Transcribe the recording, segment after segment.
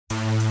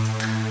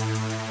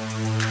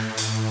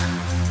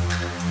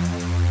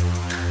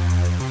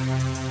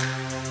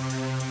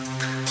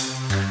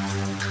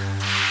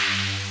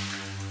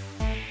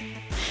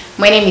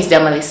My name is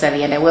Damali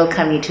Sali and I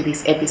welcome you to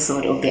this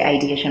episode of the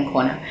Ideation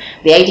Corner.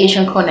 The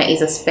Ideation Corner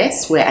is a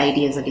space where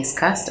ideas are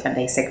discussed and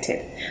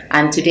dissected.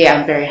 And today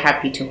I'm very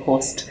happy to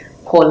host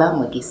Paula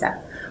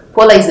Mogisa.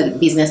 Paula is a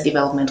business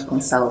development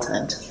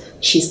consultant.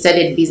 She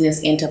studied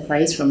business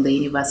enterprise from the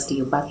University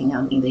of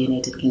Buckingham in the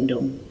United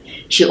Kingdom.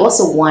 She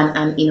also won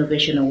an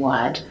innovation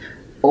award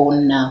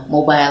on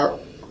mobile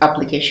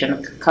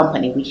application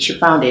company which she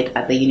founded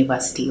at the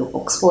University of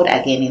Oxford,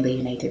 again in the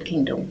United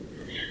Kingdom.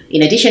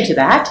 In addition to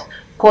that,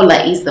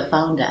 Paula is the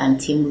founder and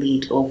team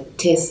lead of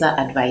Tessa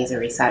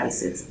Advisory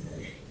Services.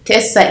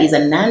 Tessa is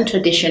a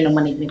non-traditional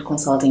management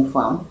consulting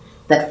firm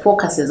that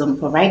focuses on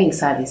providing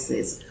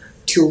services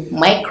to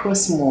micro,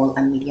 small,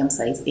 and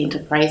medium-sized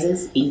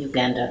enterprises in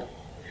Uganda.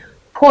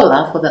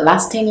 Paula, for the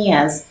last 10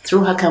 years,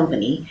 through her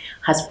company,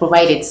 has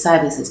provided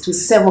services to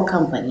several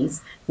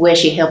companies where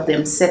she helped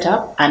them set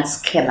up and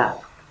scale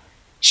up.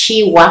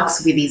 She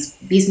works with these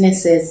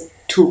businesses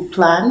to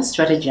plan,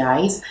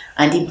 strategize,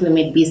 and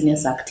implement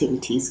business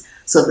activities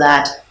so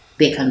that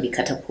they can be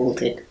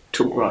catapulted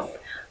to growth.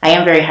 I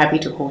am very happy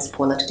to host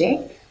Paula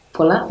today.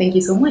 Paula, thank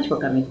you so much for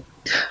coming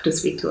to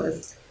speak to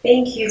us.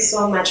 Thank you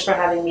so much for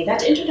having me.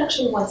 That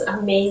introduction was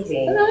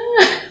amazing.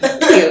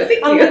 Thank you.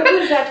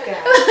 Who's that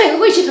guy?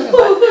 Who is she talking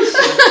about?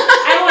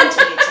 I want to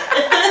meet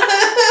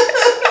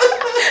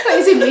her.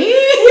 Is it me?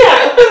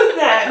 Yeah, who's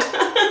that?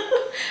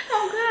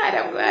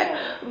 I'm glad.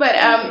 But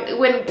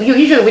when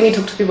you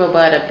talk to people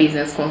about a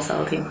business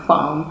consulting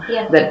firm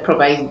that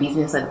provides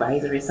business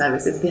advisory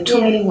services, there are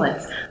too many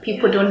words.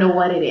 People don't know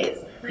what it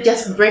is.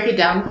 Just break it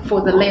down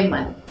for the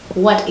layman.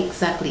 What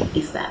exactly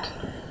is that?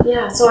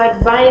 Yeah, so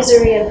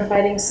advisory and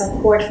providing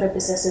support for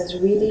businesses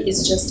really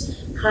is just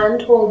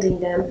hand-holding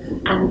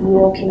them and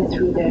walking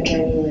through their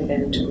journey with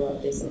them to grow a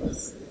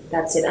business.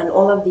 That's it. And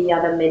all of the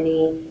other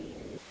many...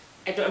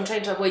 I'm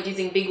trying to avoid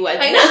using big words.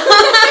 I know.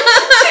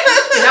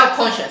 You're now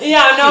conscious.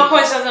 Yeah, I'm now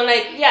conscious. I'm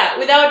like,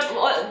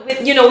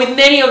 with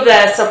many of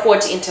the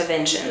support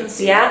interventions,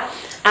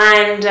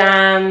 And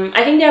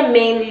I think they're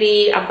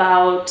mainly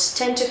about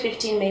 10 to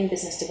 15 main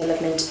business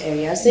development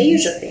areas, the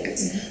usual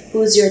things. Mm-hmm.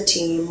 Who's your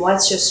team?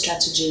 What's your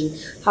strategy?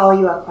 How are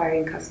you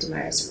acquiring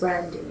customers?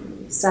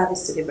 Branding,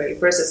 service delivery,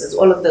 processes,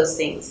 all of those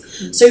things.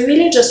 Mm-hmm. So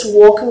really just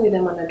walking with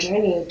them on a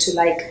journey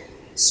to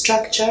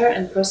structure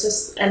and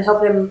process and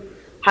help them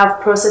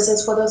have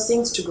processes for those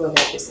things to grow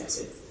their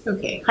businesses.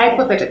 Okay.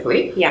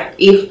 Hypothetically,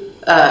 if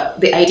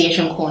the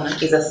Ideation Corner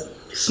is a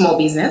small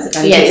business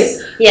and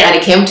and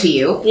it came to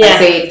you and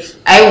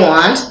said, I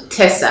want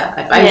Tessa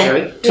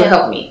Advisory to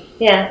help me.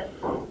 Yeah.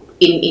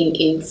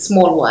 In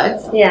small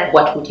words,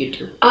 what would you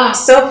do? Oh,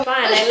 so fun.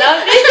 I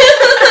love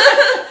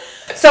it.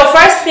 So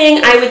first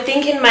thing I would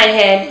think in my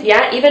head,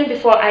 even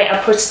before I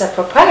approach the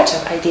proprietor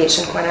of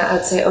Ideation Corner, I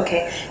would say,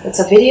 okay, it's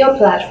a video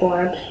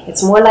platform.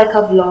 It's more like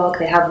a vlog.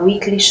 They have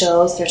weekly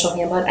shows. They're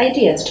talking about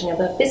ideas, talking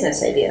about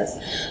business ideas.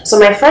 So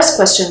my first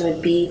question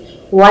would be,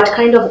 what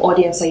kind of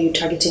audience are you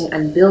targeting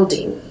and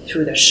building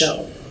through the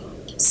show?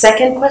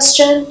 Second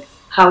question,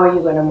 how are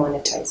you going to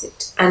monetize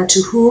it? And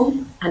to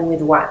whom and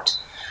with what?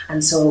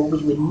 And so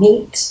we would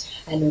meet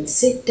and we'd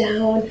sit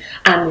down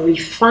and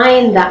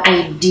refine the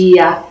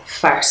idea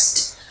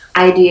first.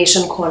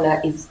 Ideation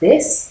Corner is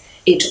this.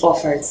 It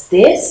offers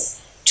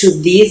this to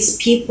these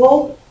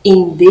people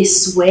in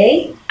this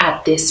way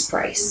at this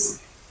price.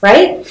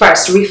 Right?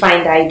 First,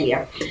 refine the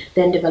idea.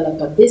 Then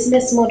develop a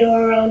business model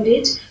around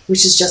it,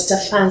 which is just a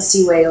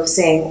fancy way of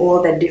saying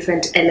all the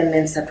different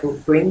elements that will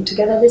bring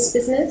together this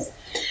business.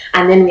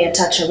 And then we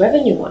attach a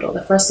revenue model.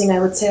 The first thing I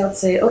would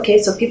say, okay,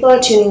 so people are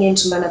tuning in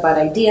to learn about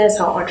ideas,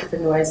 how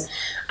entrepreneurs,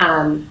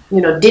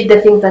 did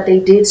the things that they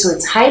did. So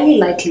it's highly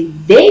likely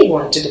they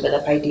want to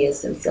develop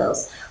ideas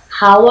themselves.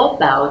 How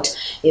about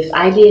if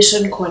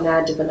Ideation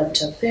Corner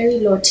developed a very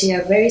low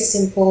tier, very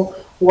simple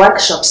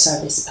workshop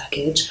service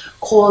package,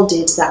 called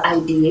it the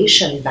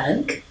Ideation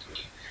Bank,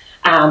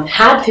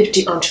 had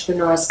 50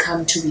 entrepreneurs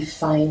come to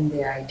refine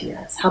their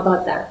ideas. How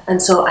about that?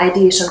 And so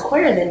Ideation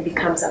Corner then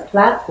becomes a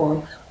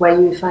platform where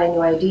you refine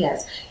your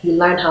ideas. You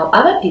learn how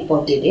other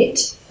people did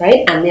it,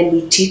 right? And then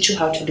we teach you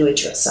how to do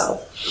it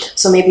yourself.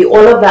 So maybe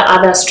all of the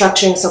other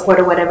structuring support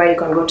or whatever, you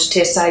can go to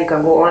Tessa, you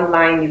can go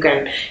online, you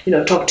can,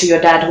 talk to your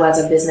dad who has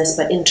a business.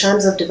 But in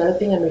terms of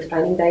developing and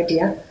refining the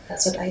idea,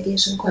 that's what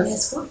Ideation Corner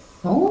is for.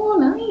 Oh,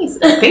 nice.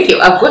 Thank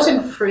you. I've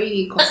gotten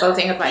free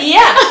consulting advice.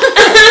 Yeah.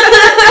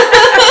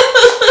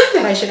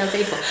 I should have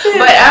paid for.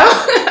 But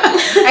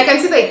I can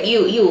see that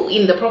you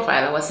in the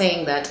profile, I was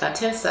saying that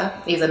Tessa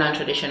is a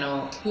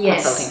non-traditional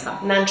consulting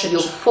firm.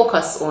 Non-traditional. You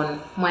focus on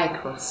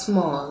micro,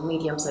 small,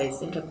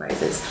 medium-sized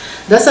enterprises.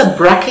 That's a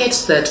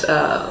bracket that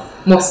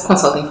most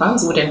consulting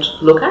firms wouldn't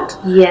look at.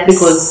 Yes.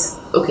 Because,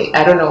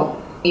 I don't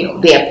know,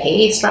 their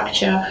pay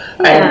structure,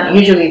 and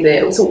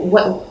usually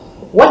so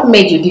what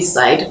made you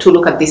decide to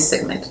look at this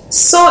segment?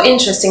 So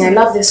interesting. I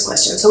love this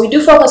question. So we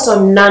do focus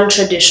on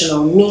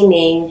non-traditional,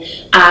 meaning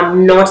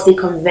not the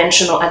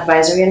conventional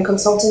advisory and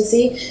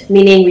consultancy,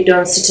 meaning we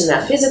don't sit in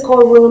a physical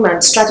room and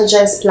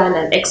strategize, plan,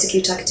 and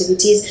execute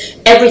activities.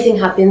 Everything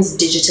happens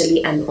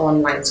digitally and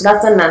online. So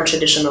that's the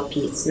non-traditional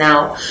piece.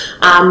 Now,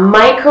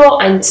 micro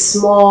and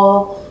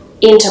small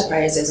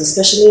enterprises,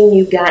 especially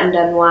in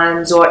Ugandan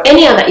ones or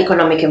any other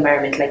economic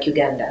environment like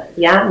Uganda,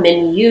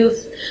 many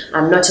youth,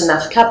 not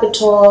enough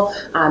capital,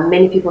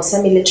 many people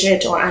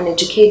semi-literate or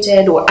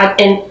uneducated, or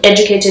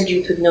educated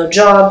youth with no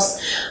jobs.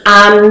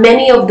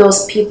 Many of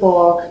those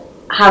people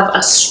have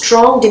a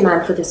strong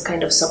demand for this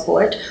kind of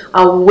support,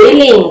 are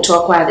willing to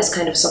acquire this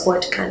kind of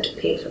support, can't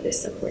pay for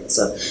this support.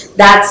 So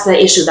that's the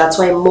issue. That's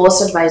why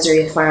most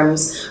advisory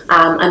firms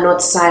are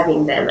not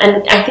serving them.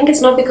 And I think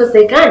it's not because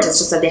they can't, it's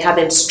just that they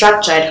haven't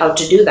structured how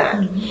to do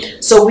that.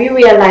 So we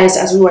realized,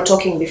 as we were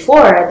talking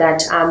before,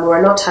 that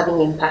we're not having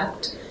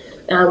impact.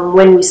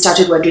 When we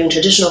started, we're doing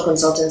traditional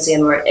consultancy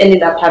and we're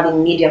ended up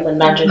having medium and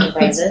large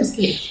enterprises.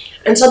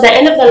 And so at the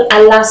end of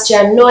the last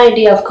year, no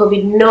idea of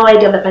COVID, no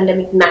idea of the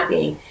pandemic,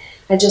 nothing.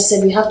 I just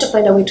said we have to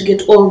find a way to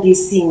get all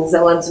these things,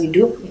 the ones we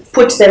do,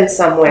 put them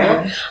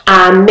somewhere,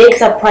 make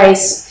the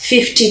price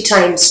 50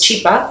 times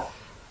cheaper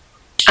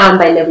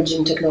by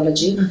leveraging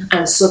technology,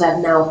 and so that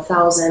now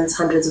thousands,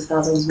 hundreds of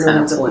thousands,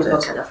 millions of people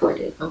can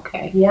afford it.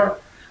 Okay. Yeah.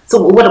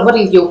 So what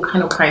is your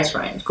kind of price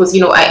range? Because,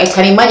 I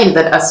can imagine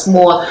that a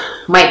small,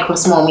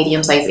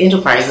 medium-sized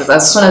enterprises,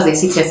 as soon as they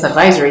see test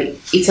advisory,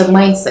 it's a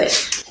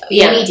mindset.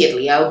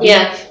 Immediately,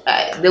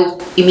 they'll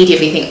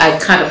immediately think, I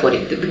can't afford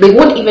it. They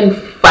won't even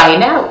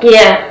find out.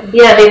 Yeah,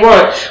 they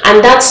won't.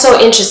 And that's so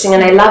interesting,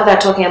 and I love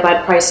that, talking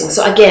about pricing.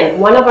 So again,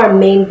 one of our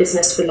main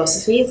business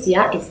philosophies,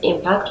 is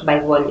impact by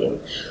volume,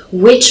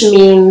 which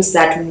means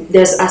that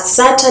there's a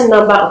certain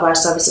number of our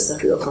services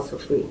that we offer for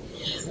free.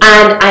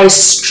 And I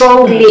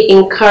strongly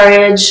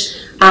encourage,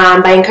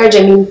 by encourage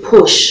I mean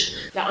push,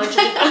 the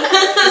entrepreneurs.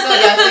 It's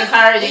not just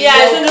encouraging.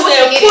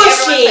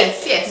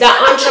 Pushing the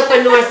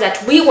entrepreneurs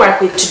that we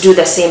work with to do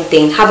the same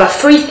thing. Have a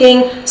free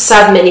thing,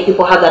 serve many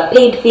people. Have a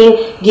paid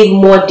thing, give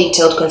more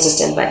detailed,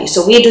 consistent value.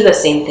 So we do the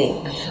same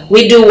thing.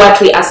 We do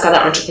what we ask other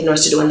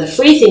entrepreneurs to do. And the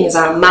free thing is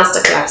our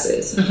master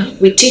classes.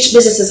 We teach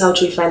businesses how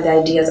to refine their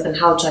ideas and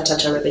how to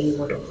attach a revenue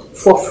model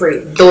for free.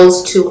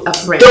 Those two are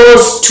free.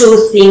 Those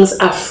two things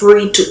are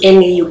free to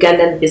any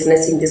Ugandan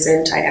business in this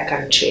entire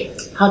country.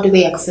 How do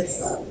they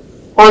access?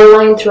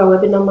 Online through a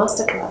webinar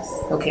masterclass.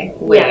 Okay.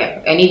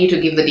 I need you to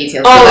give the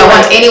details. I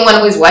want anyone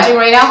who is watching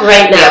right now.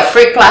 There are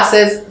free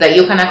classes that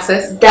you can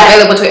access.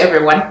 Available to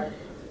everyone.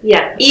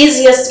 Yeah.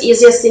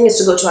 Easiest thing is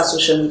to go to our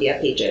social media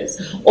pages.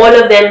 All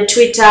of them,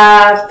 Twitter,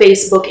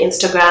 Facebook,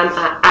 Instagram,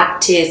 are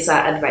at Tessa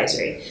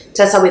Advisory.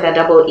 Tessa with a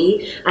double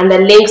E. And the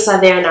links are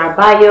there in our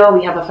bio.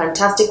 We have a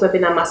fantastic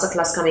webinar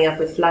masterclass coming up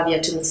with Flavia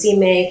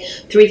Tumusime.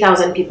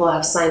 3,000 people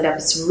have signed up.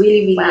 It's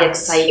really, really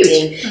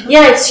exciting. It's huge.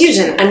 It's huge.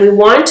 And we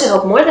want to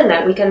help more than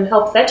that. We can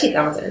help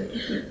 30,000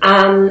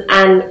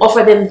 and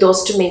offer them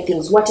those two main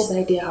things. What is the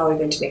idea? How are we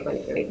going to make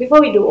money from it? Before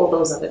we do all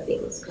those other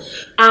things.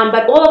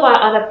 But all of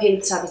our other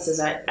paid services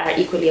are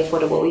equally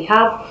affordable. We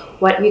have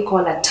what we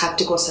call a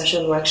tactical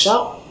session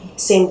workshop.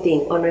 Same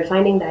thing, on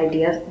refining the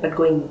ideas but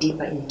going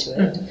deeper into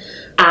it.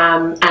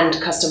 And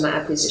customer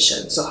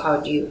acquisition. So how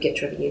do you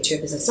get revenue to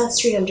your business?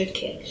 That's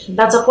 300K.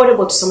 That's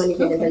affordable to someone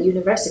even in the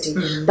university.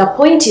 The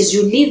point is,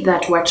 you leave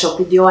that workshop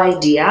with your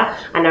idea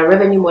and a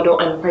revenue model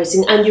and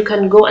pricing, and you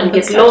can go and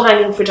get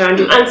low-hanging fruit around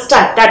you and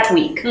start that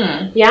week.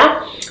 And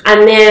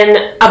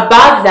then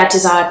above that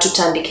is our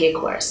Tutandike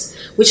course,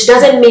 which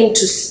doesn't mean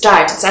to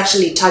start. It's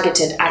actually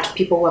targeted at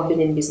people who have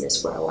been in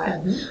business for a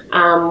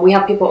while. We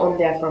have people on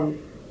there from...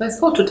 Let's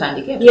go to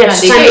Tutandike.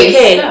 Yes,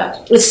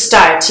 Tutandike. It's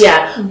start,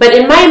 But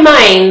in my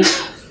mind,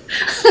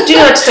 do you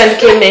know what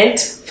Tutandike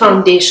meant?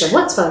 Foundation.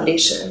 What's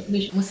foundation?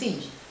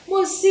 Musinji.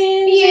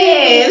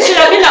 Yes. Should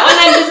have been the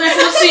online business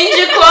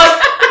Musinji course.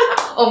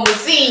 Oh,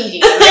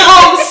 Musinji.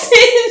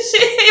 Musinji.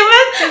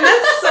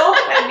 That's so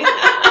funny.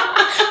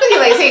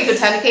 You're like saying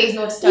Tutandike is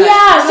not start.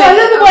 Yeah, so a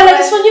lot of people are like,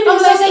 this one you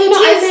business.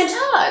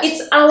 It's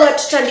our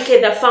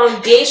Tutandike, the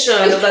foundation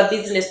of a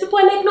business. People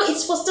are like, no,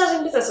 it's for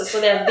starting businesses. So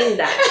they have been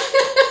that.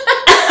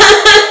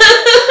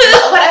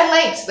 But I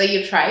liked that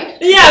you tried.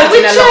 Yeah,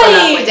 we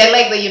tried. I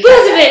like that you tried. It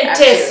was even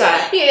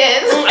Tessa.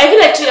 Yes. I feel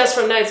like 2 years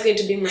from now it's going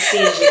to be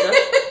Musinji.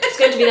 It's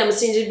going to be the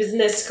Musinji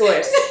business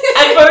course.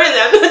 And for real,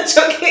 I'm not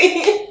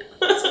joking.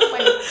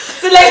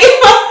 So like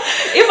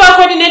if our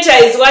coordinator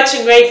is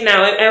watching right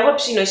now, I hope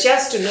she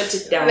has to note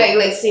it down.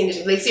 Like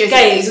seriously,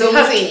 guys, we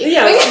have to,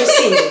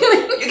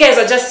 you guys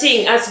are just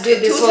seeing us do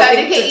this whole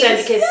thing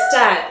to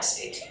start.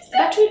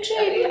 But we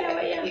tried.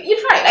 You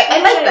tried. I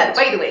like that,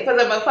 by the way, because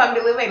I'm a farm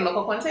deliver in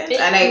local content,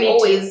 and I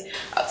always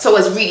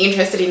was really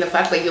interested in the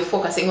fact that you're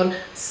focusing on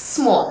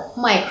small,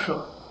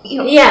 micro,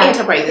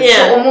 enterprises.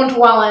 So Omuntu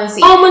Wawansi.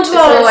 So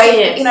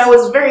I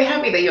was very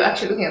happy that you're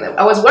actually looking at that.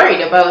 I was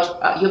worried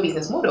about your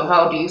business model.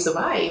 How do you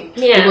survive?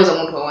 Because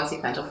Omuntu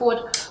Wawansi can't afford.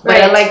 But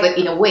I like that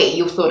in a way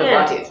you've thought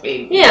about it.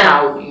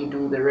 How do you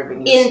do the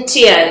revenue in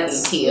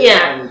tiers?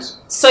 And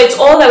So it's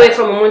all the way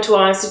from Omuntu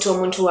Wansi to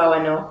Omuntu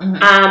Wawano.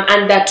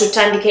 And that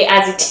Tutandike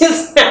as it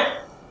is now.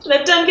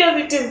 Tutandike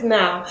as it is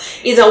now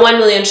is a 1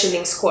 million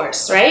shillings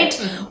course, right?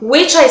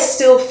 Which I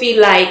still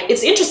feel like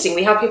it's interesting.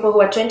 We have people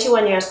who are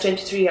 21 years,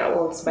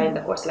 23-year-olds buying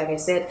the course, like I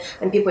said,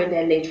 and people in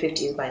their late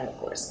 50s buying the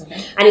course.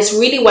 And it's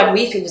really what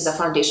we feel is the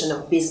foundation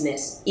of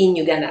business in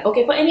Uganda.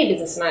 Okay, for any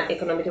business in an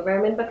economic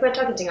environment, but we're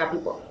targeting our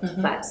people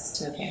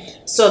first.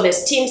 So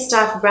there's team,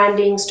 staff,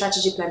 branding,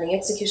 strategy, planning,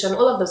 execution,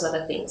 all of those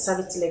other things,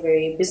 service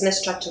delivery, business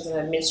structures and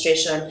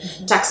administration,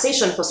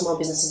 taxation for small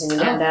businesses in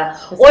Uganda,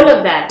 all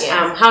of that.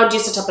 How do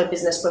you set up a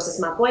business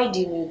process map? Why do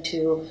you need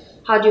to?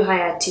 How do you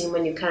hire a team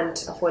when you can't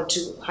afford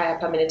to hire a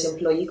permanent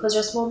employee because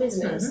you're a small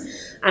business?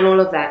 And all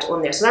of that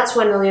on there. So that's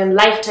 1 million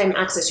lifetime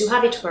access. You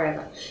have it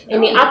forever.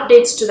 Any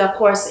updates to the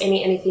course,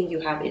 anything, you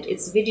have it.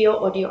 It's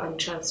video, audio, and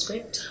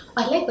transcript.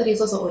 I like that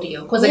it's also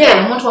audio. Because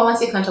again, Omuntu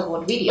Wansi can't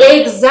afford video.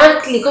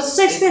 Exactly, because it's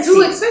so expensive. It's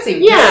too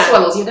expensive. Yeah. It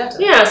swallows your data.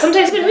 Yeah,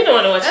 sometimes we don't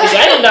want to watch video.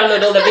 I don't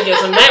download all the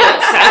videos on my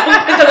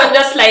WhatsApp because I'm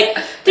just like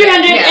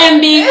 300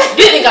 MB.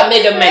 Do you think I've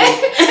made the money?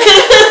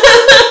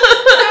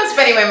 I'm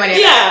spending my money.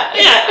 Yeah,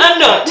 I'm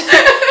not.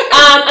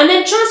 And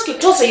then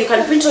transcript also, you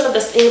can print all of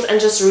those things and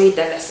just read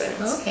the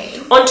lessons. Okay.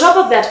 On top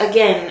of that,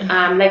 again,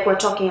 like we're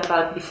talking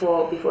about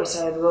before we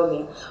started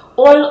rolling,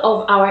 all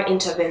of our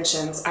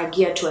interventions are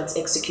geared towards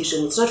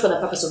execution. It's not for the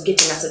purpose of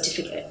getting a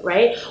certificate,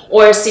 right?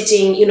 Or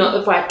sitting,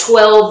 for a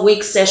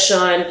 12-week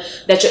session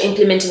that you're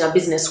implementing a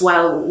business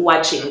while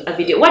watching a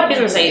video. What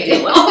business are you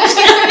doing?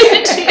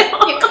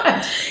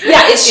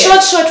 Yeah, it's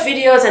short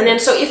videos, and then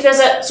so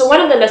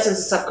one of the lessons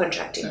is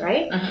subcontracting,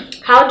 right?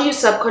 How do you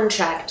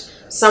subcontract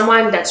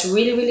someone that's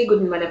really, really good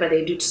in whatever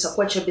they do to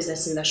support your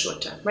business in the short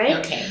term, right?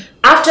 Okay.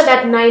 After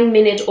that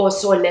 9-minute or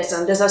so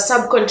lesson, there's a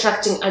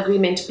subcontracting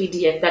agreement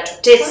PDF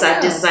that takes are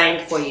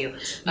designed for you.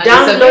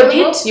 Download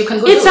it. You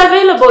can go it's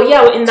available,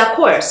 in the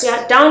course.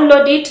 Yeah,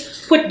 download it.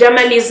 Put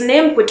Damali's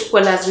name, put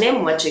Pola's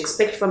name, what you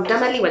expect from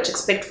Damali, what you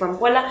expect from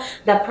Pola,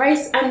 the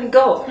price, and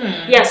go.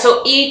 Yeah,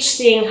 so each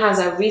thing has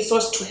a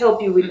resource to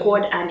help you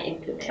record and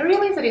implement. I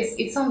realize that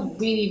it sounds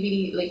really,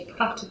 really like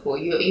practical.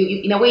 You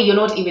in a way, you're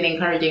not even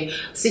encouraging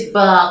sit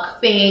back,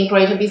 think,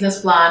 write a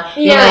business plan.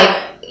 You're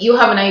like, you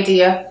have an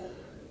idea.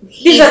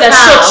 These are the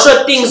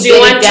short things you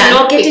want to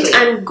know. Get it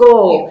and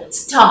go.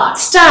 Start.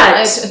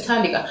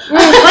 Tandika.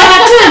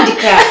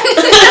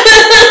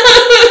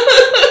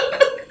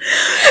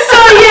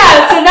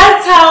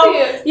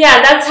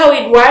 That's how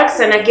it works.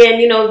 And again,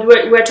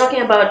 we're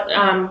talking about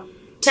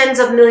tens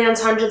of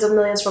millions, hundreds of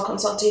millions for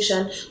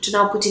consultation to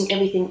now putting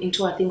everything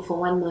into a thing for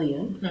 1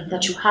 million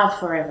that you have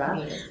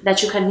forever,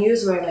 that you can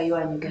use wherever you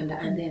are in Uganda,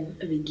 and then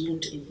begin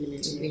to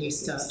implement it. When you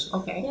start.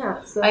 Okay.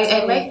 Yeah. So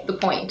I like the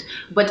point.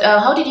 But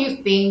how did you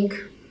think?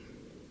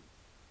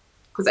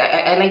 Because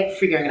I like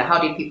figuring out how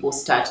did people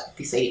start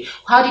this idea.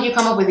 How did you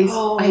come up with this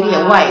idea?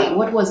 Wow. Why?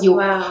 What was your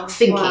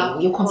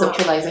thinking, your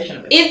conceptualization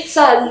of it? It's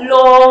a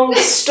long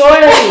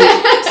story.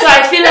 So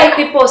I feel like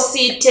people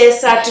see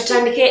Tessa,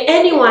 Tutandike,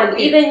 anyone,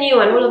 even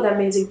you, and all of the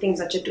amazing things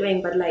that you're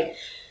doing, but like,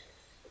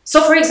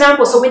 so for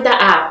example, with the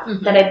app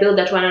that I built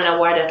that won an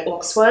award at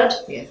Oxford,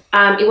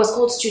 it was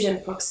called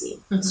Student Proxy.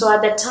 So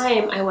at the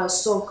time, I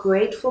was so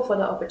grateful for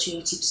the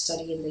opportunity to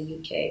study in the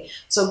UK.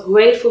 So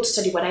grateful to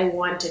study what I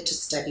wanted to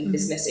study,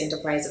 business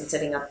enterprise and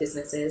setting up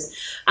businesses,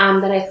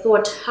 that I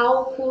thought,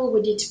 how cool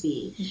would it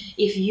be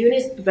if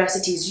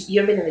universities,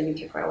 you've been in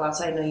the UK for a while,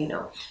 so I know you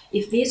know,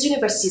 if these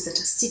universities that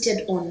are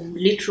seated on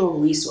literal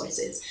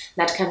resources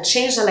that can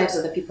change the lives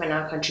of the people in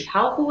our country,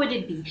 how cool would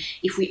it be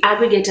if we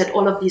aggregated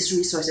all of these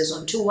resources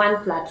onto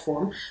one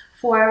platform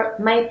for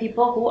my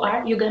people who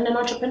are Ugandan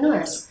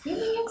entrepreneurs?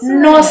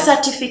 No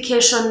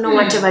certification, no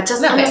whatever.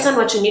 Just understand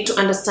what you need to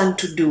understand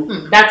to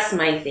do. That's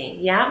my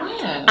thing,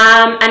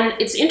 and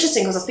it's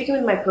interesting because I was speaking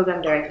with my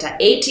program director,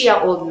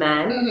 80-year-old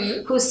man,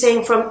 who's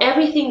saying from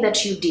everything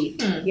that you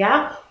did,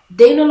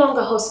 they no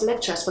longer host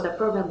lectures for the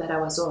program that I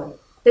was on.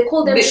 They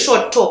call them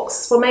short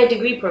talks for my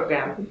degree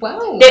program.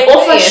 Wow. They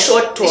offer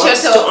short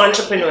talks to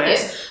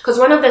entrepreneurs. Because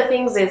one of the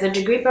things is a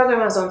degree program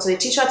I was on, so they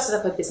teach you how to set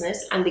up a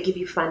business and they give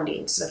you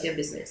funding to set up your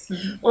business.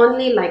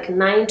 Only like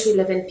 9 to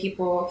 11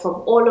 people from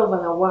all over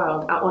the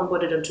world are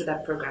onboarded onto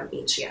that program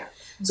each year.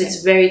 So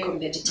it's very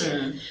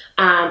competitive.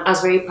 I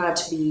was very proud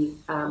to be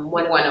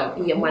one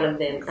of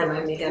them.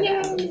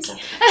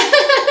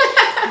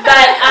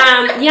 But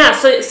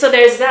so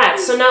there's that.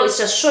 So now it's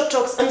just short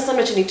talks. Understand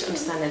what you need to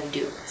understand and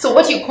do. So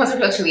what you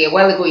concept actually a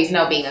while ago is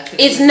now being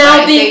actualized. It's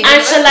now being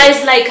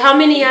actualized like how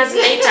many years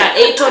later?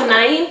 8 or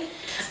 9?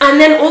 And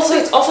then also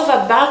it's off of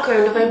a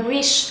background of I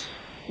wish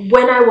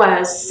when I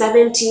was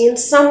 17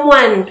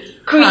 someone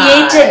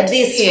created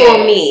this for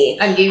me.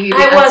 And gave you the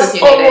I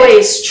was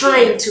always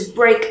trying to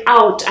break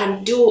out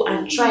and do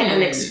and try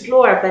and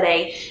explore, but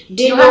I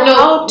didn't know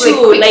how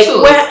to.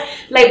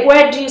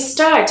 Where do you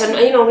start? And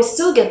we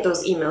still get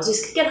those emails.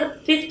 We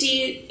get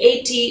 50,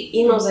 80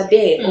 emails a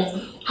day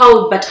of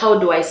How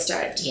do I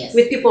start? Yes.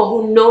 With people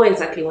who know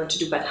exactly what to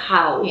do, but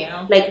how?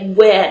 Yeah. Like,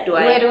 how do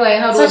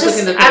I put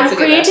in the I'm together?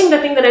 creating the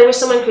thing that I wish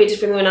someone created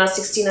for me when I was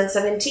 16 and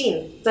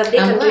 17. That they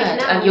can do it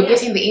now. And you're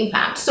getting the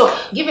impact. So,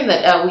 given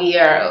that we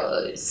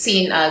are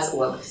seen as,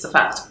 well, it's a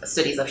fact,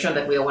 studies have shown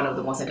that we are one of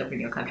the most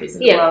entrepreneurial countries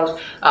in the world.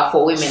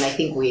 For women, I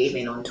think we're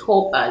even on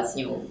top as,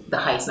 the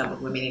highest number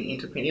of women in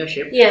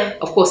entrepreneurship. Yeah.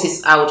 Of course,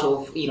 it's out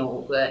of,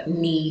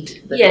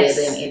 need that they're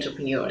then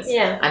entrepreneurs.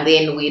 Yeah. And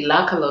then we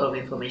lack a lot of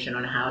information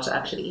on how to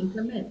actually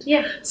implement.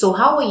 Yeah. So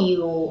how are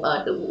you,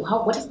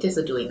 what is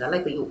TESA doing? I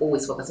like that you're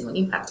always focusing on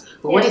impact.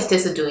 But what is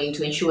TESA doing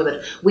to ensure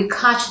that we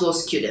catch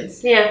those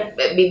students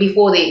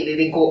before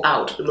they go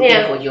out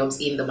looking for jobs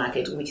in the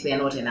market, which they are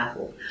not enough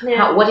of?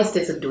 What is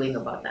TESA doing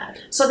about that?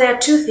 So there are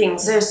two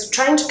things. There's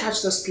trying to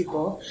catch those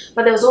people,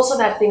 but there's also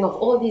that thing of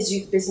all these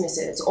youth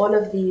businesses, all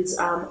of these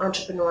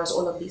entrepreneurs,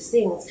 all of these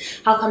things.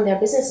 How come their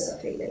businesses are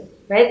failing?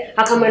 Right?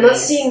 How come we're not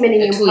seeing many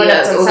new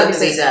products and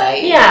services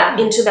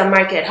into the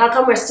market? How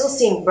come we're still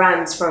seeing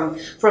brands from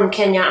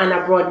Kenya and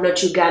abroad, not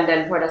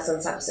Ugandan products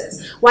and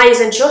services? Why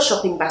isn't your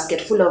shopping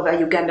basket full of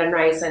Ugandan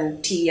rice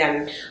and tea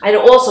and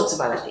all sorts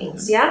of other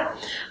things? Yeah.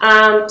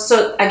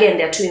 So again,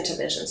 there are two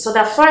interventions. So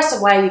the first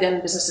of why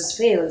Ugandan businesses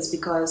fail is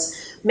because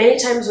many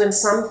times when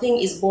something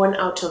is born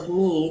out of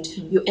need,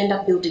 you end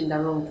up building the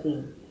wrong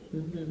thing.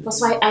 Mm-hmm. That's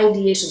why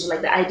ideation, so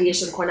like the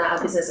ideation corner, our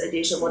business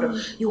ideation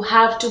model, you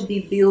have to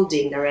be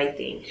building the right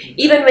thing.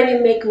 Even when you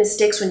make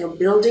mistakes, when you're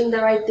building the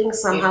right thing,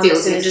 somehow the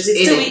synergies,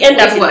 we end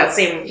up in the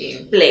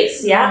same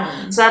place.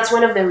 Yeah. So that's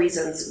one of the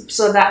reasons.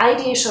 So the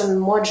ideation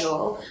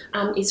module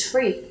is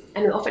free.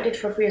 And we offered it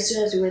for free as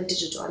soon as we went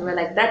digital. And we're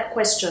like, that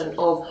question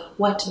of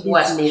what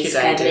business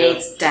can I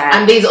start?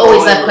 And there's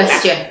always that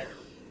question.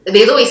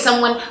 There's always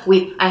someone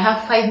with, I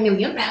have 5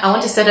 million, I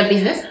want to start a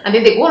business, and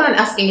then they go around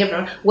asking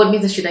everyone, what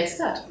business should I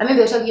start? And then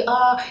they'll tell you,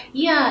 I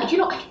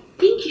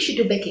think you should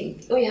do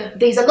baking. Oh yeah.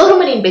 There's a lot of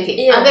money in baking.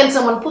 Yeah. And then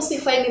someone posting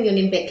 5 million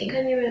in baking.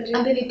 Can you imagine?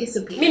 And then it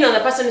disappears. The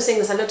person who's saying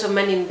there's a lot of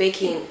money in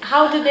baking,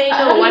 how do they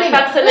know what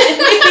person is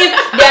baking?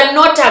 They are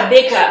not a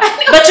baker.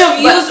 But you've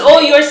used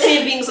all your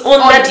savings on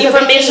that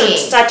information to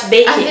start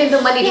baking. And then the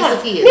money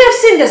disappears. We have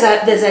seen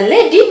there's a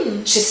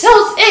lady, she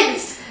sells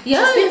eggs.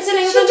 Yeah, she's been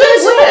selling. She's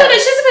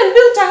even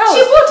built a house.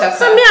 She bought a house.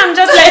 So I'm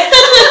just like,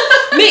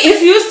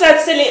 if you start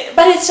selling,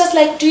 but it's just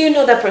like, do you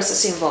know the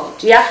process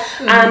involved? Yeah,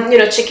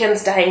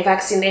 chickens dying,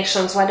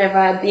 vaccinations,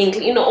 whatever,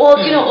 being, all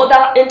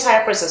the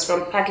entire process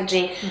from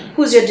packaging.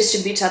 Who's your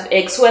distributor of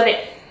eggs? Who are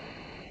they?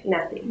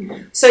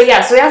 Nothing. So we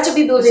have to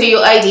be building. So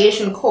your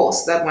ideation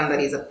course, that one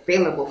that is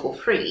available for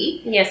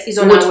free, is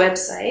on our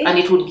website, and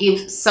it would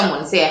give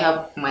someone, say I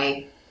have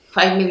my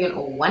 5 million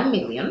or 1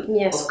 million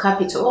of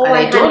capital. Or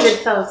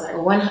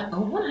 100,000.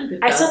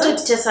 100,000. I started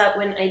TESA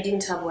when I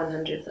didn't have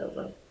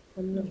 100,000.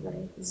 I'm not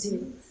lying.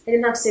 Zero. I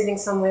didn't have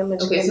savings somewhere.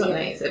 Okay, it's not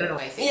nice. I don't know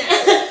why I say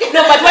that.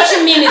 No, but what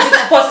you mean is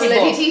it's possible.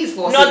 It is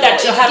possible. Not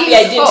that you're happy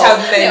I didn't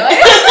have them.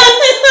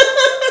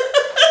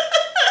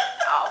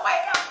 Oh my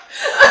god.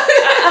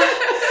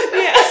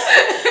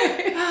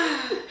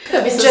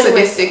 That'd be so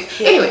sadistic.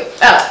 Anyway,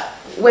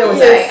 where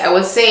was I? I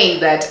was saying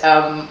that,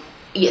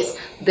 yes,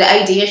 the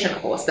ideation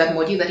course, that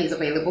module that is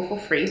available for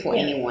free for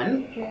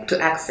anyone to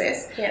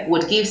access,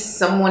 would give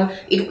someone.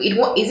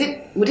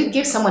 Would it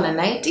give someone an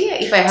idea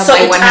if I have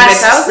my 100,000? So it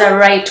asks the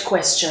right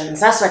questions.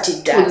 That's what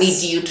it does.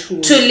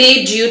 To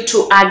lead you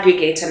to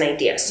aggregate an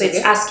idea. So it's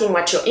asking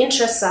what your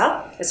interests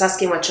are. It's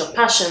asking what your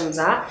passions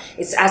are.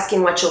 It's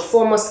asking what your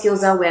formal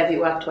skills are. Where have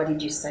you worked? What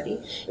did you study?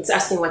 It's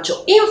asking what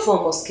your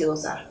informal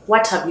skills are.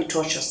 What have you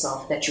taught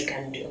yourself that you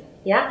can do?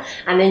 Yeah,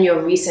 and then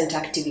your recent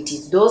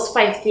activities. Those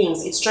 5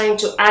 things, it's trying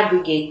to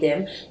aggregate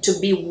them to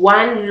be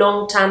one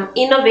long-term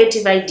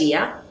innovative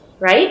idea,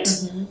 right?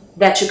 Mm-hmm.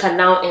 That you can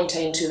now enter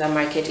into the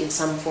market in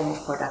some form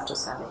of product or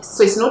service.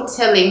 So it's not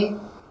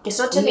telling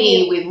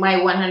me with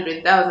my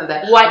 100,000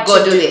 that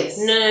go do this.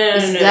 No.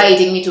 It's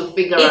guiding me to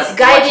figure out. It's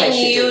guiding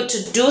you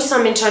to do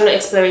some internal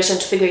exploration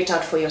to figure it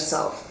out for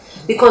yourself.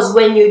 Because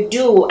when you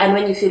do, and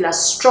when you feel a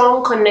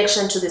strong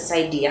connection to this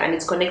idea and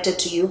it's connected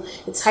to you,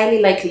 it's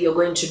highly likely you're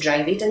going to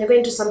drive it and you're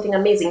going to do something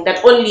amazing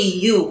that only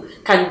you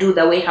can do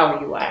the way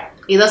how you are.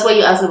 Yeah, that's why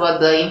you asked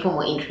about the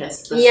informal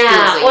interest. All of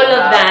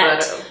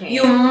that.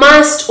 You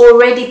must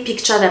already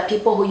picture the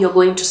people who you're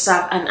going to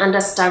serve and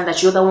understand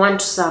that you're the one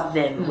to serve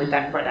them with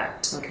that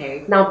product.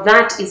 Okay. Now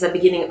that is the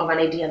beginning of an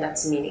idea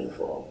that's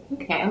meaningful.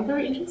 Okay, I'm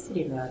very interested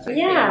in that.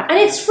 Yeah, and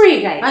it's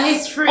free, guys. And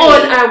it's free.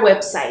 On our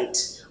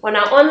website. On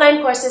our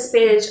online courses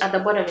page, at the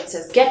bottom it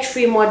says get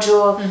free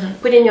module,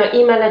 put in your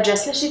email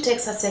address, literally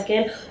takes a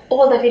second.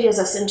 All the videos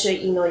are sent to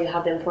your email, you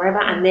have them forever,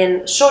 and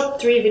then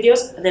short 3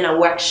 videos, and then a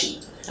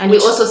worksheet. And you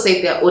also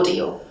say they're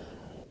audio.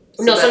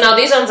 So now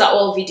these ones are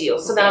all video.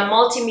 So there are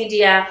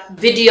multimedia,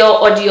 video,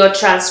 audio,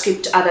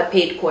 transcript, other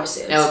paid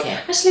courses. Okay.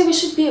 Actually, we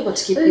should be able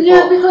to keep people.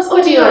 Yeah, because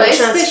audio,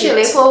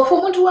 especially for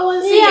Muntu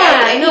Wawansi.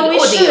 Yeah, no, we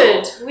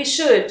should. We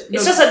should.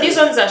 It's just that these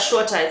ones are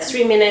shorter. It's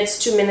 3 minutes,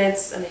 2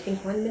 minutes, and I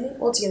think 1 minute.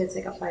 Altogether, it's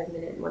like a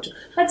 5-minute module.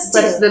 But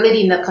it's the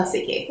lady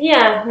Nakaseke.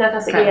 Yeah,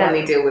 Nakaseke. Yeah.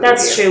 Only deal with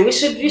That's audio.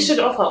 true. We should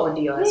offer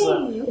audio as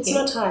well. Okay. It's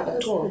not hard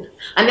at all.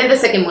 And then the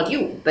second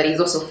module that is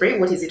also free.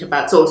 What is it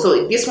about? So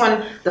this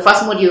one, the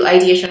first module,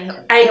 ideation,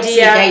 helps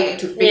you guide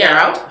to figure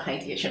out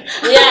ideation.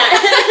 Yeah,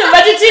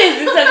 but it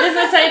is. It's a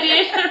business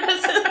ideation.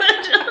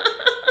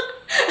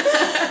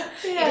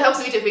 It helps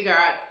me to figure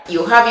out.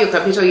 You have your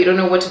capital, you don't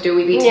know what to do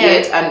with it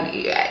yet,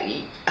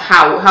 and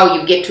how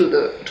you get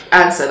to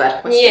answer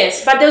that question.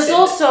 Yes, but there's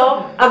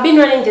also, I've been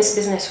running this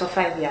business for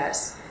 5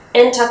 years.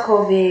 Enter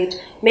COVID,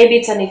 maybe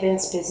it's an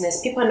events business,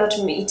 people are not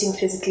meeting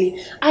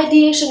physically.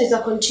 Ideation is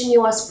a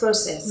continuous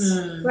process,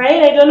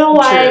 right? I don't know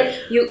why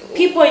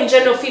people in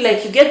general feel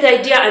like you get the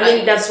idea and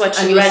then that's what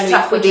you run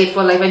stuck with it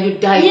for life and you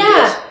die with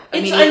it.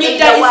 It's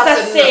the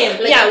same.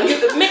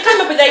 You come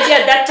up with the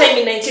idea at that time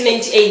in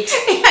 1998.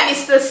 And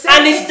it's the same.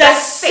 And it's the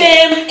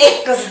same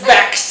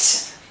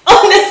exact.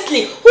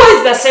 Honestly, who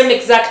is the same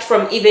exact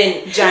from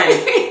even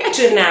Jan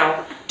to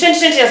now?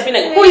 2020 has been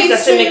like, who is the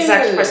same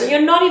exact person?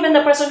 You're not even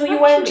the person who you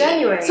were in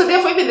January. So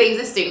therefore, even the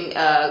existing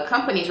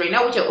companies right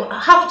now, which we're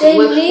having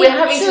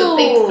to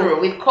think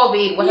through with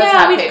COVID, what has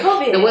happened, with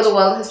COVID. the way the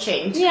world has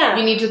changed. Yeah.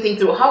 You need to think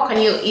through how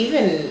can you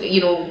even,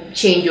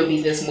 change your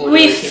business model.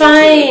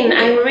 Refine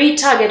and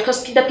retarget,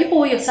 because the people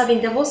who you're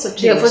serving, they've also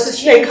changed.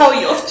 Like how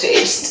you've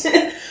changed.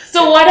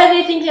 So what are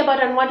they thinking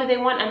about and what do they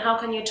want and how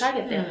can you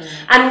target them?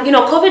 And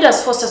COVID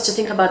has forced us to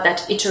think about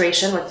that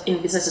iteration, what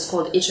in business is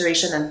called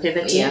iteration and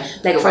pivoting,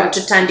 like from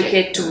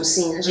Tutandike to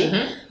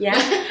Musinji. Yeah.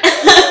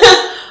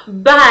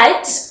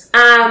 But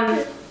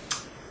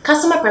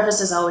customer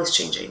preferences are always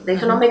changing. The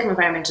economic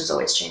environment is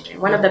always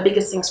changing. One of the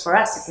biggest things for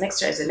us is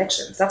next year is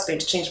elections. That's going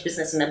to change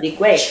business in a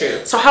big way.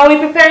 True. So how are we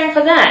preparing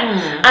for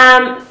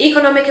that?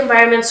 Economic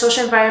environment,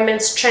 social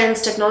environments,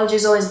 trends, technology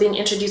is always being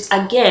introduced.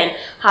 Again,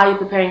 how are you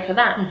preparing for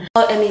that?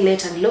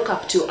 Emulate and look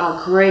up to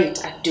are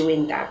great at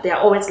doing that. They're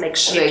always like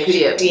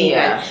shifting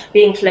and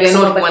being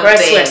flexible, but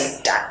first we're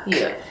stuck.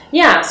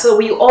 Yeah, so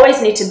we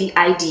always need to be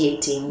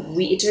ideating,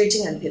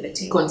 reiterating, and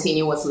pivoting.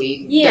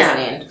 Continuously, doesn't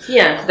end.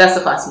 Yeah. That's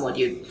the first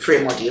module, free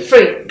module.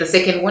 Free. The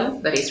second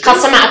one, that is free.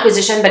 Customer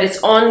acquisition, but it's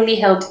only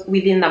held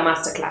within the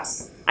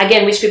masterclass.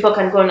 Again, which people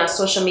can go on our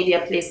social media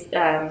page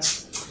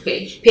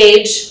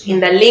in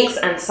the links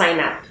and sign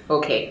up.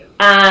 Okay.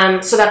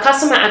 So the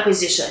customer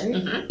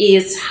acquisition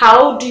is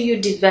how do you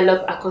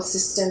develop a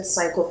consistent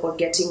cycle for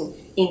getting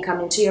income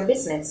into your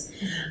business.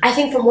 I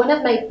think from one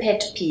of my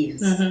pet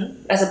peeves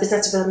as a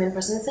business development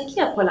person, it's like,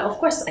 yeah, Paula, of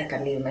course I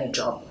can leave my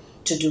job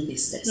to do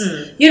business.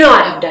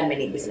 I have done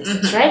many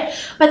businesses, right?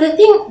 But the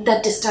thing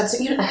that disturbs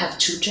me, I have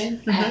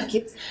children, I have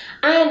kids,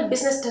 and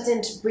business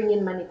doesn't bring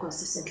in money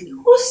consistently.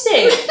 Who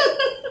said?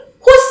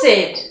 Who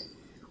said?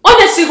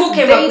 Honestly, who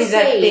came up with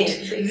that thing?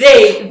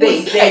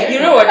 They said. You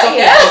know what I'm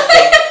talking about?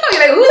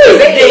 Like, who is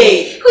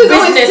they? Whose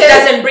business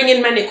doesn't bring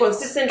in money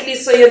consistently,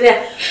 so you're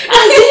there.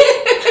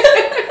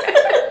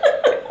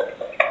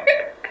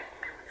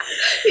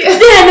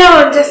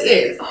 Now I'm just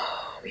like,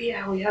 we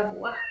have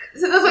work.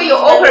 So that's why you're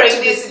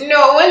offering this.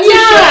 No, once you show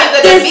you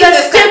that the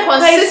business can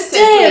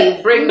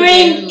consistently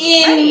bring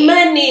in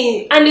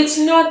money. And it's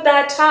not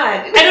that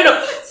hard. I don't know.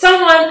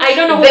 I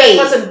don't know who that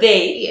person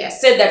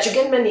said that you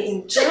get money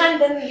in Jan,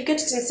 then you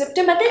get it in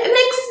September, then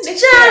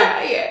next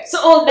Jan. So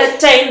all that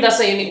time, that's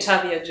why you need to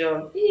have your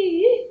job.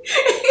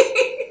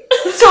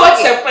 So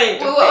what's your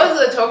point? We were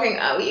also talking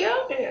earlier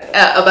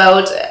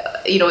about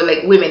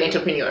like women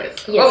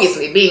entrepreneurs. Yes.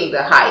 Obviously, being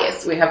the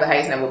highest, we have the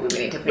highest number of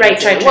women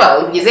entrepreneurs in the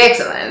world, which is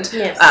excellent.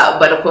 Yes.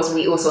 But of course,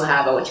 we also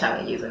have our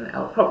challenges and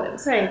our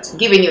problems. Right.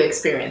 Given your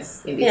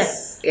experience in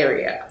this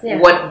area,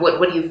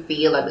 what do you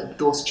feel are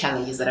those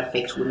challenges that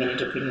affect women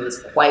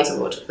entrepreneurs quite a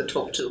lot of the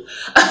top two?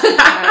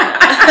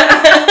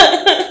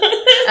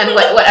 And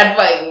what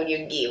advice would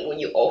you give, would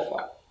you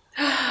offer?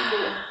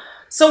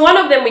 So one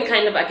of them we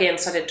kind of again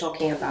started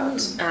talking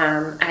about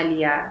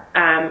earlier.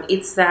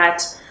 It's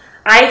that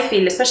I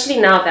feel, especially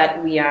now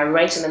that we are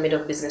right in the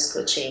middle of business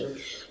coaching,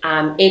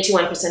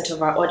 81%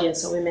 of our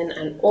audience are women,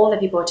 and all the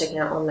people who are taking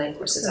our online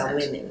courses are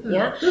women.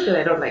 Yeah, not that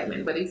I don't like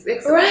men, but it's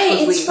excellent.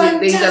 Right, it's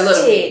fantastic. There's a lot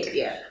of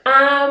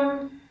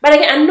it. But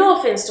again, and no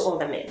offense to all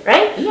the men,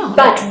 right? No.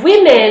 But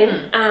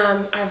women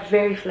are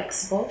very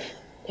flexible.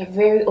 They're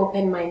very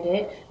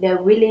open-minded.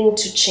 They're willing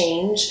to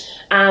change.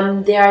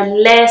 They are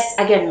less,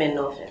 again, men,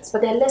 no offense,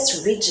 but they're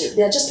less rigid.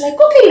 They're just like,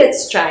 okay,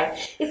 let's try.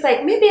 It's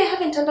like, maybe I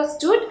haven't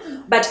understood,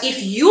 but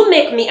if you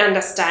make me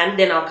understand,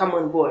 then I'll come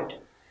on board.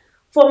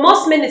 For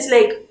most men, it's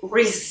like,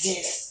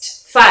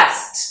 resist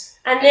first.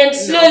 And then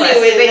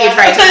slowly then you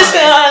try to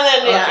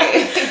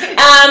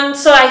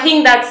So I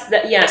think that's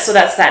so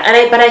that's that.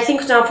 But I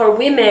think now for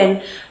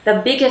women,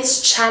 the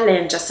biggest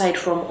challenge aside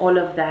from all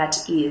of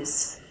that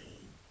is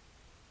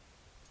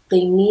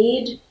we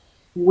need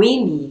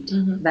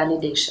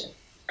validation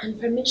and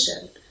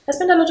permission. I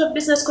spend a lot of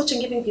business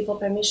coaching giving people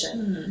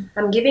permission.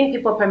 I'm giving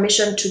people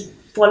permission to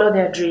follow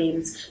their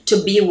dreams,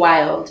 to be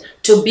wild,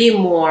 to be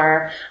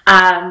more,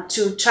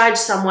 to charge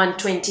someone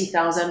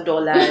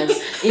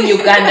 $20,000 in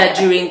Uganda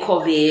during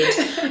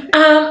COVID.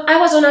 I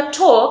was on a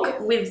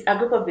talk with a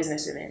group of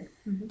businesswomen,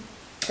 and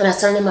I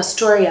was telling them a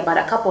story about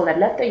a couple that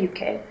left the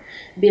UK,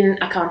 been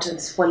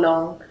accountants for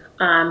long,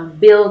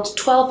 built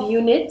 12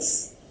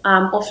 units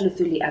off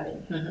Luthuli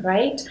Avenue,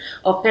 right?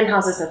 Of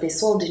penthouses that they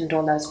sold in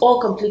dollars, all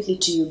completely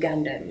to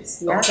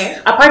Ugandans. Yeah? Okay.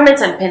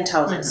 Apartments and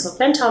penthouses. So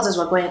penthouses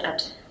were going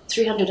at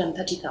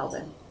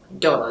 $330,000.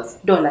 Dollars.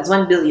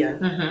 $1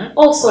 billion.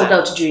 All sold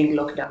out during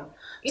lockdown.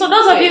 So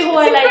those of you who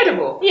are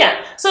incredible. like,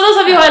 yeah. So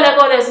those of you who are like,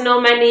 oh, there's no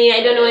money.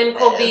 I don't know in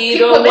COVID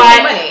People or making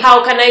why. money.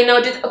 How can I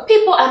know this?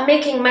 People are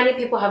making money.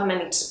 People have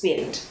money to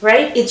spend,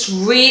 right? It's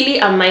really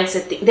a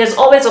mindset thing. There's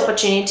always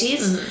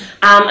opportunities,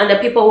 and the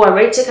people who are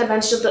ready to take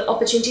advantage of the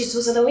opportunities,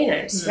 those are the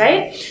winners,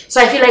 right?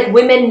 So I feel like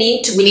women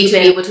need to be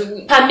able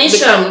to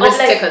permission become risk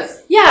of like,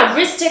 takers. yeah,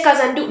 risk takers,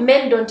 and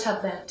men don't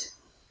have that.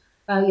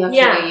 Men don't they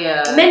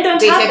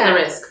have take that. the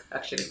risk,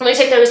 actually. When they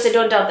take the risk, they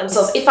don't doubt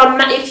themselves.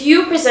 If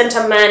you present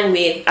a man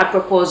with a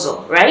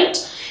proposal, right?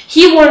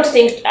 He won't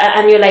think,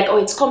 and you're like, oh,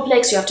 it's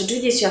complex. You have to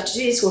do this. You have to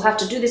do this. We'll have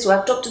to do this. We'll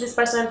have to talk to this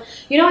person.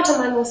 You know what a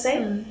man will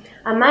say?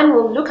 A man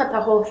will look at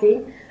the whole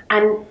thing,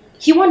 and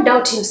he won't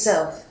doubt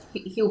himself.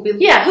 He'll be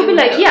like,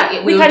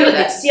 yeah, we can do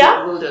this.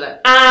 Yeah, we'll do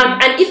that.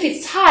 And if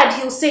it's hard,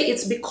 he'll say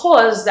it's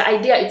because the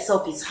idea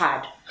itself is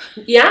hard.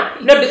 Yeah,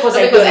 not because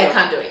I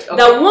can't do it. Okay.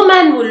 The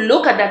woman will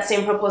look at that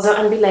same proposal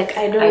and be like,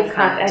 I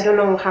don't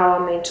know how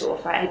I'm meant to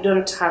offer. I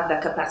don't have the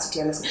capacity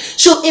on this.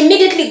 She'll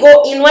immediately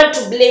go inward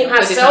to blame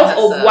herself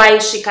of why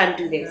she can't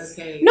do this.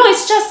 Okay. No,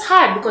 it's just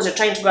hard because you're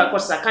trying to go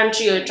across the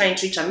country, or you're trying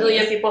to reach 1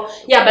 million people.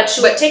 Yeah, but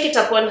she will take it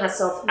upon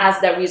herself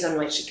as the reason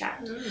why she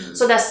can't.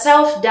 So the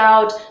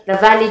self-doubt, the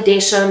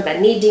validation, the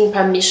needing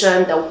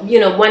permission, the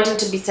wanting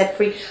to be set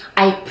free,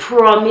 I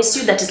promise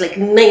you that is like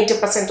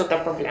 90% of the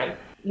problem.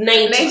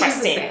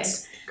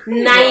 90%.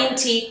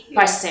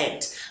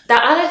 90%. The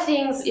other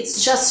things,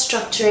 it's just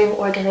structuring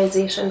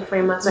organization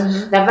frameworks.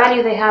 The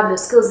value they have, the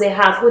skills they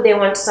have, who they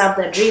want to serve,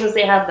 the dreams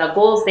they have, the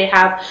goals they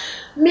have.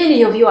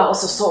 Many of you are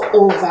also so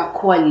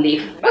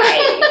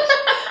overqualified.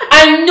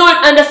 I'm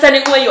not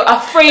understanding why you're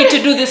afraid to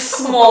do this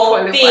small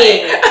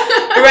thing,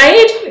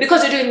 right?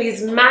 Because you're doing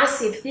these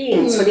massive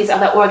things for these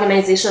other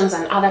organizations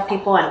and other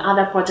people and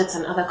other projects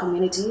and other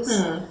communities.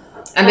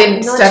 And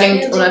then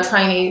starting on a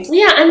tiny...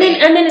 Yeah, and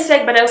then it's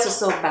like, but I also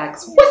sell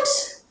bags. What?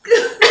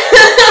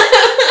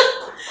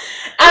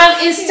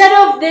 Instead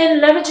of then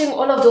leveraging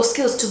all of those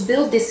skills to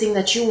build this thing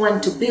that you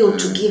want to build,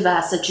 to give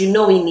us, that you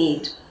know we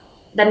need.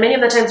 That many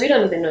of the times we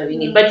don't even know we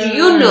need, but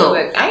you know.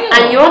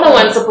 And you're the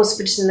one supposed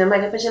to put it in the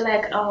market, but you're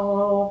like,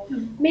 oh,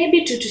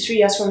 maybe 2 to 3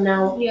 years from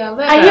now. Yeah,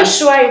 are you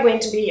sure you're going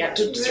to be here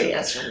 2 to 3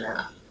 years from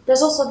now?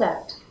 There's also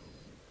that.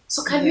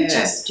 So can we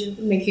just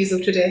make use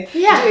of today?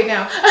 Yeah. Do it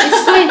now.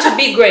 It's going to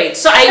be great.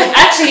 So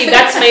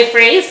that's my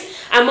phrase.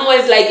 I'm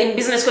always like in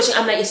business coaching,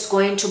 I'm like, it's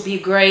going to be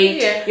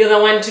great. Yeah. You're the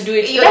one to do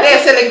it. You're there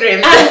selling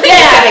dreams.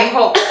 Selling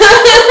hope.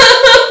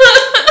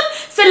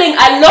 Selling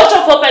a lot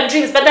of hope and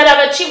dreams, but that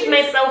I've achieved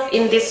myself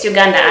in this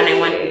Uganda and I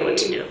want people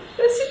to do.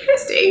 That's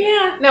interesting.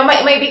 Yeah. Now,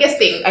 my biggest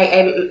thing,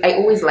 I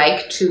always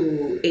like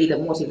to either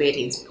motivate,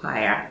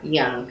 inspire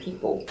young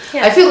people.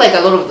 Yeah. I feel like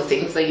a lot of the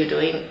things that you're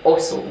doing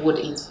also would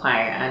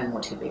inspire and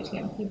motivate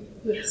young people.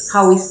 Yes.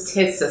 How is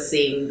Tessa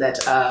saying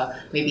that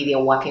maybe they're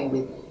working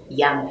with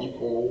young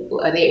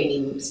people? Are there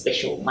any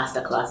special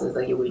masterclasses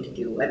that you're going to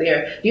do?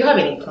 Do you have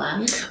any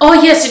plans? Oh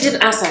yes, you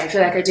did ask that. I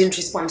feel like I didn't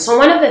respond. So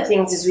one of the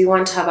things is we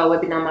want to have our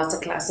webinar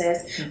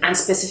masterclasses and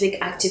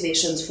specific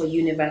activations for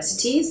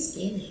universities.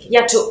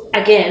 Yeah, to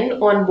again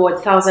onboard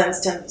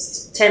thousands,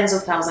 tens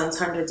of thousands,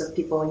 hundreds of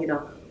people,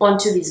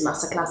 onto these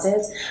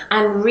masterclasses,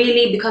 and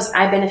really, because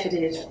I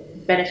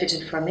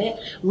benefited from it,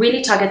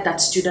 really target that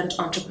student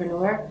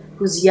entrepreneur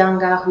who's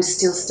younger, who's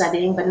still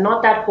studying, but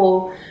not that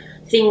whole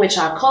thing which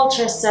our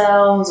culture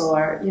sells,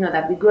 or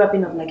that we grew up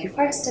in, of like, you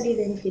first study,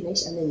 then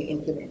finish, and then you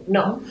implement.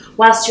 No,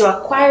 whilst you're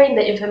acquiring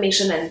the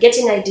information and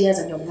getting ideas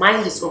and your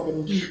mind is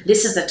open,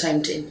 this is the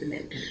time to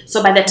implement.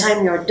 So by the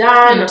time you're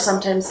done, or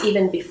sometimes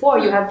even before,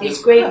 you have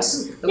these great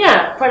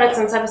products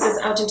and services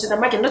out into the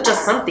market, not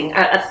just something,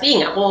 a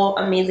thing, a whole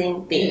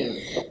amazing thing,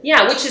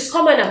 which is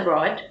common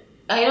abroad.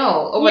 I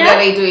know. Over there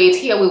they do it.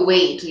 Here we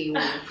wait. You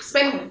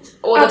spend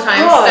all the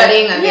time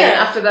studying, and then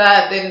after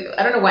that, then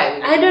I don't know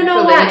why. I don't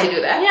know why. They need to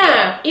do that.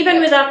 Yeah. Even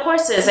with our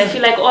courses, I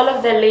feel like all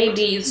of the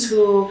ladies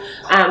who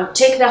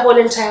take the whole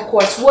entire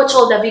course, watch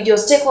all the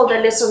videos, take all the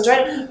lessons,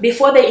 right,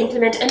 before they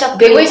implement, end up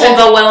getting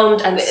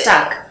overwhelmed and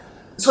stuck.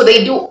 So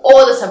they do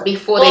all the stuff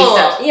before they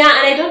start. Yeah,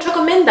 and I don't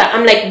recommend that.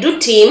 I'm like, do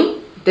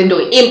team, then do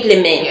it.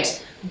 Implement. Yeah.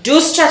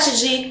 Do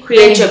strategy,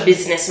 create your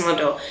business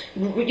model.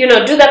 Do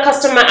the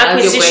customer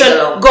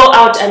acquisition, go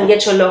out and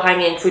get your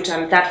low-hanging fruit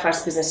and that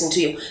first business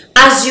into you.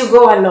 As you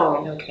go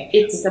along,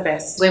 it's the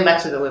best. Going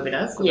back to the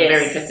webinars, because I'm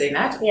very interested in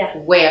that. Yeah.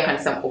 Where can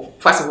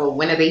first of all,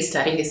 when are they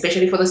starting,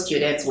 especially for the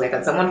students, where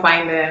can someone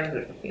find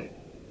them?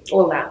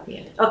 All that.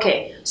 Yeah.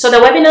 Okay, so the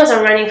webinars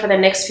are running for the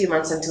next few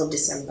months until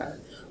December.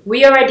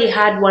 We already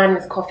had one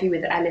with Coffee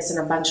with Alice and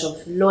a bunch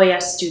of lawyer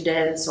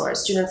students or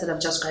students that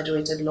have just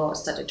graduated law or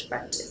started to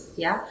practice.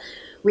 Yeah.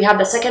 We have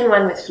the second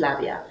one with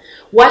Flavia.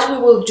 What we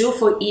will do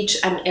for each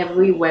and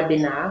every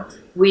webinar,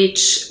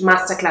 which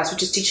masterclass,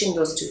 which is teaching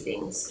those two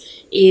things,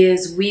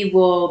 is we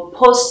will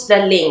post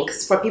the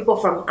links for people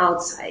from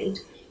outside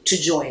to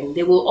join.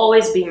 They will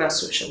always be in our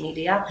social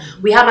media.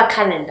 We have a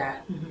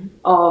calendar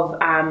of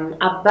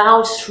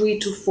about 3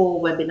 to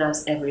 4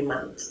 webinars every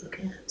month.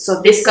 Okay.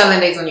 So This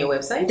calendar is on your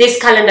website? This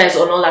calendar is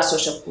on all our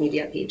social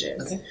media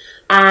pages. Okay.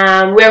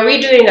 We're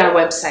redoing our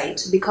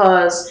website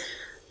because,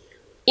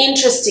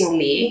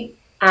 interestingly,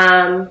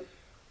 the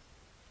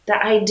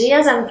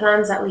ideas and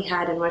plans that we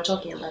had, and we're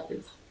talking about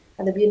this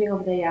at the beginning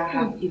of the year,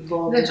 have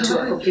evolved into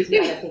a completely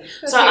other thing.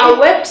 So our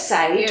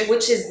website,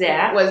 which is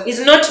there,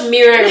 is not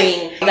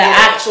mirroring the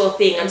actual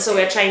thing. And so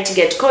we're trying to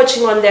get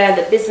coaching on there,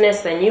 the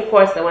business, the new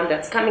course, the one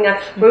that's coming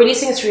up. We're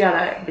releasing 3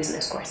 other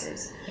business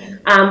courses.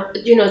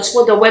 It's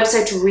for the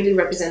website to really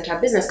represent our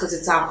business because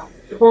it's our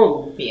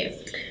home. Yes.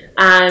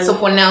 So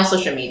for now,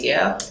 social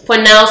media.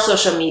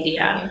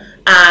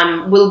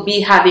 We'll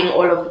be having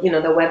all of the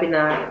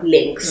webinar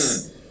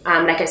links.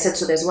 Like I said,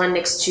 so there's one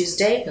next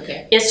Tuesday.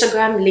 Okay.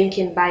 Instagram, link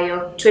in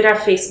bio. Twitter,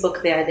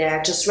 Facebook, they're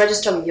there. Just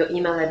register with your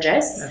email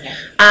address. Okay.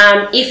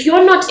 If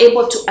you're not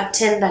able to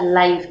attend the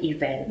live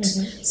event,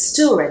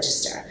 still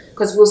register.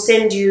 Because we'll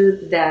send you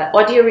the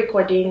audio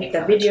recording,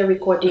 the video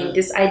recording,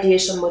 this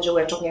ideation module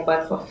we're talking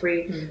about for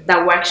free, the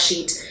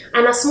worksheet,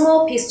 and a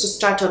small piece to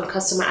start on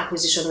customer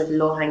acquisition with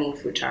low-hanging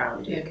fruit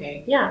around you.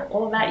 Okay. Yeah,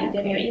 all that you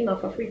get in your email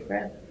for free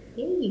forever.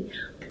 Hey.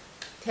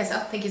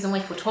 Tessa, thank you so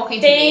much for talking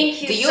to me.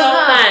 Thank you so much. Do you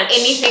have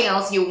anything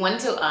else you want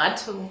to add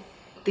to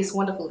this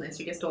wonderfulness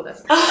you just told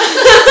us?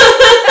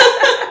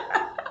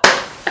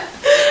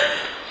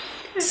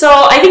 So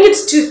I think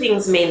it's 2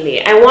 things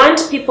mainly. I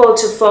want people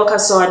to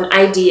focus on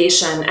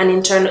ideation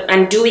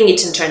and doing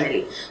it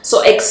internally.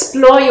 So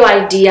explore your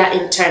idea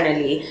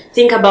internally.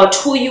 Think about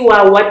who you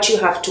are, what you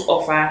have to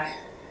offer.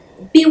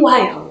 Be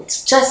wild.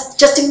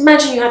 Just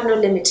imagine you have no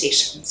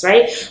limitations,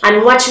 right?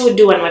 And what you would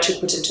do and what you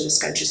put into this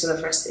country. So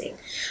the first thing.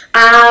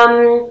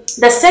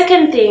 The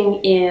second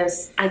thing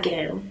is,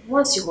 again,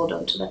 once you hold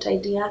on to that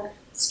idea,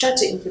 start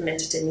to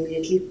implement it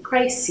immediately,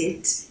 price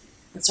it,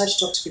 and start to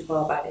talk to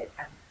people about it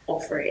and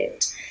offer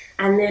it.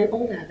 And then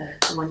all the other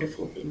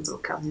wonderful things will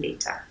come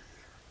later.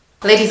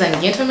 Ladies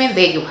and gentlemen,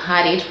 there you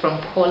had it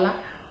from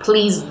Paula.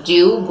 Please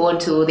do go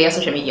to their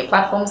social media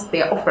platforms.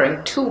 They are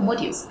offering 2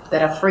 modules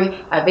that are free,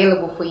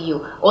 available for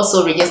you.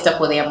 Also register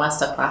for their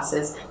master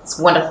classes. It's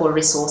a wonderful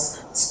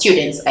resource.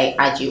 Students, I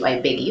urge you,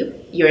 I beg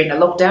you, you're in a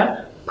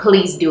lockdown,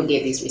 please do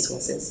get these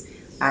resources.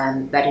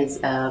 And that is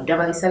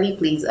Damali Sali.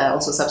 Please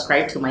also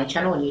subscribe to my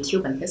channel on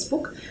YouTube and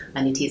Facebook.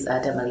 And it is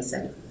Damali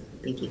Sali.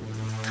 Thank you.